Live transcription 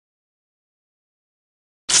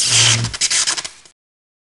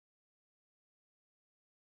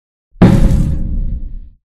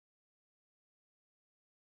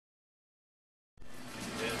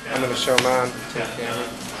show mine to the camera.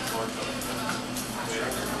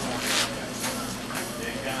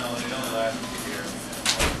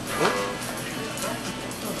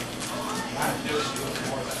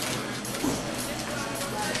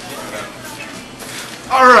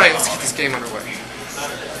 Alright, let's get this game underway.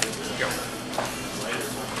 Go.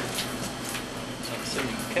 So I'm assuming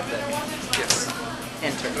you kept that game. Yes.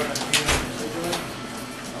 Enter.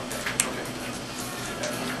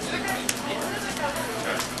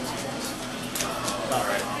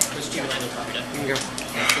 Alright. There's two landing on deck. You can go.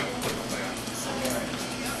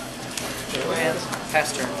 Go ahead. Pass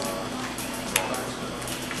turn.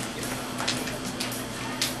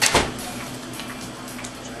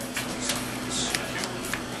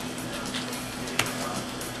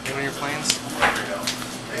 Any on your plans?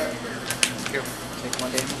 Go. Take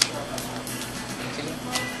 1 damage. Continue.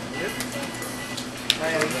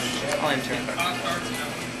 I'll enter.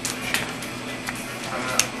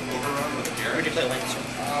 Where'd you play Lance?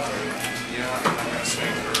 Yeah, I'm gonna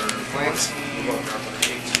swing for Plans?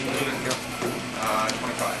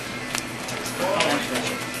 25. I'll enter.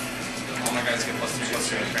 All my guys get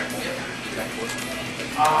 +2/+2 and trample.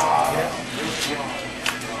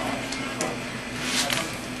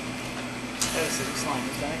 That was 6 slime.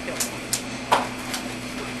 Is that a kill?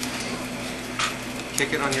 Kick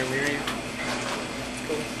it on your Myriad.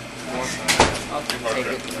 Cool. I'll take it. Go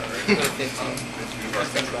to 15.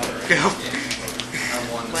 Just think about it. Go.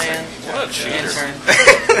 Land. What a cheater. Turn.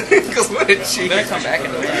 He goes, what a I'm cheater. gonna come back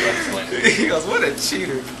into that. He goes, what a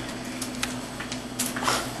cheater.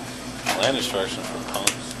 Land destruction for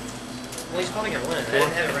punks. Well, he's probably gonna win. I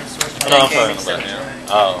didn't have it run source. No, I'm talking about him.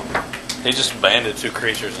 Oh. He just banded 2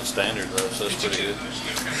 creatures in standard though, so that's pretty good.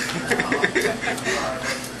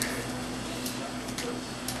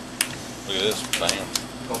 Look at this, bam.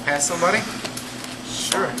 Go past somebody?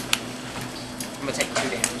 Sure. I'm gonna take 2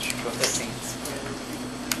 damage. Go 15.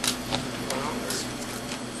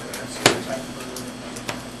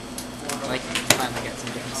 Like, finally got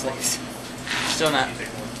some damage saves. Still not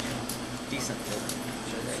decent, but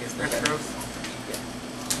I guess they're better. Yeah.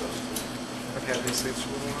 I've had these sleeps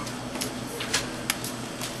for a while.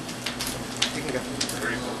 You can go.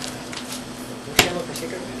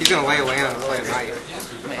 He's gonna lay a land and play a knight.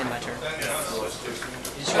 I'm gonna end my turn.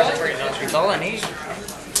 It's all I need.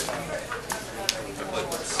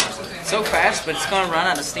 So fast, but it's gonna run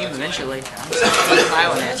out of steam eventually. I'm just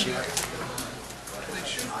piling at you.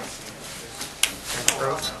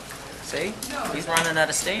 See? He's running out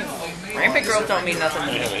of steam. Rampant growth don't mean nothing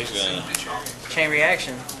to Yeah, me. he's gonna Chain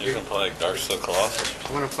reaction. play like Dark Soul Colossus.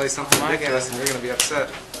 I'm gonna play something My ridiculous God. and you're gonna be upset.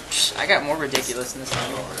 I got more ridiculous than this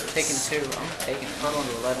time. Taking 2. I'm taking it. Hold on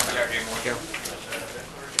to 11. Go.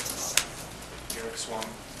 Garruk swung,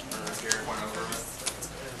 or Garruk went over it.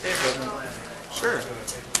 Sure.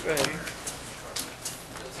 Go ahead.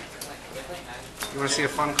 You wanna see a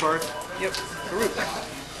fun card? Yep. Garruk.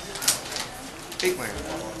 8 land.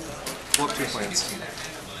 Pull up 2 plans.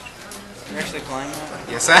 You're actually playing that?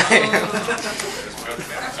 Yes, I am.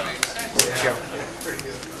 Go. I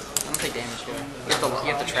don't take damage, do I?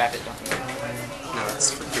 You have to trap it, don't you? No, it's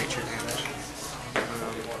for creature damage.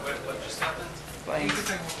 Playing.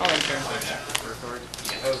 I'll enter.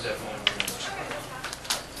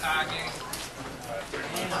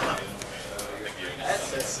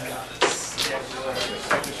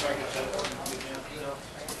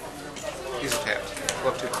 He's tapped. Pull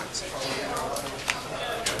up 2 plans.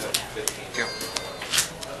 Go.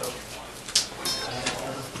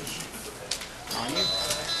 On you.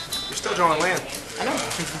 You're still drawing land. I know.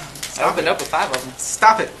 I opened up with 5 of them.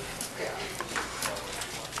 Stop it.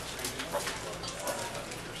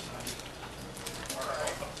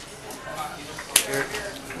 Here.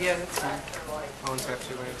 Yeah, that's fine. I'll untap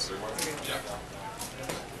 2 lands.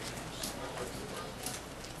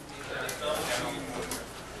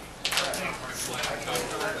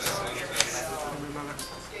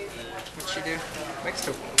 What you do? Next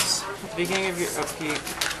 2 points. At the beginning of your upkeep,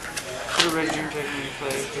 put a red dream token in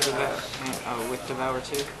play to devour, with Devour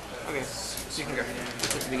 2. Okay. So you can go. At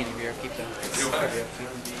the beginning of your upkeep, though. It's part of your upkeep.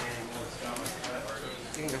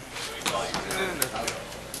 You can go.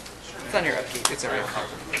 It's on your upkeep. It's alright.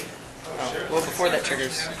 Oh, well, before that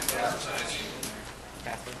triggers.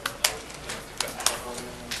 Pathway.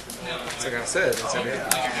 That's like I said. It's every I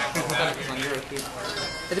thought it was on your upkeep.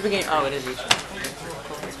 At the beginning, oh, it is each.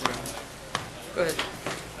 Go ahead.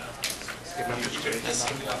 Give them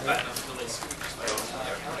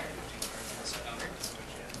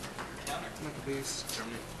Make a beast.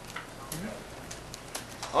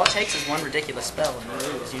 All it takes is one ridiculous spell and you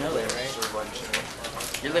lose. You know that, right?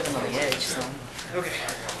 You're living on the edge, son. Okay.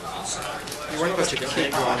 You weren't supposed to keep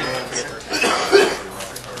going, man.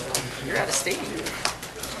 You're out of steam.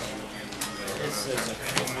 This is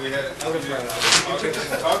I'll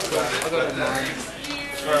go to 9.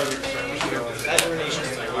 that ruination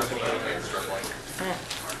is like working.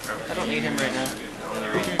 I don't need him right now.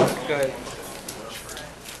 Go ahead.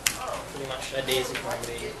 Pretty much that daisy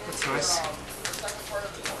probably. That's nice.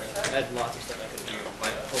 I had lots of stuff I could do.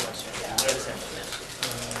 Like a whole bunch of stuff. I just have to finish.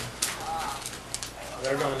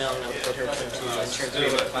 They're going to mail now for her to ensure to be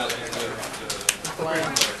able to file it.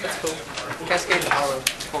 That's cool. Cascade to Hollow.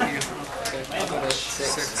 Okay, I'll go to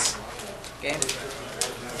 6. Game.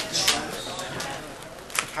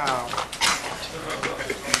 How?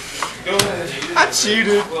 I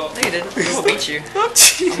cheated. No, you didn't. I'm gonna beat you.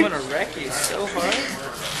 I'm gonna wreck you so hard.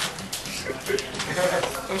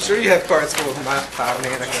 I'm sure you have cards full of my 5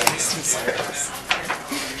 mana cards and spells.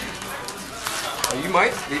 Well, you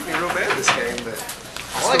might beat me real bad this game, but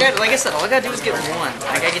All I got, like I said, all I gotta do is get 1.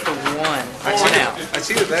 I gotta get the 1. I One out.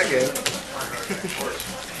 cheated that game.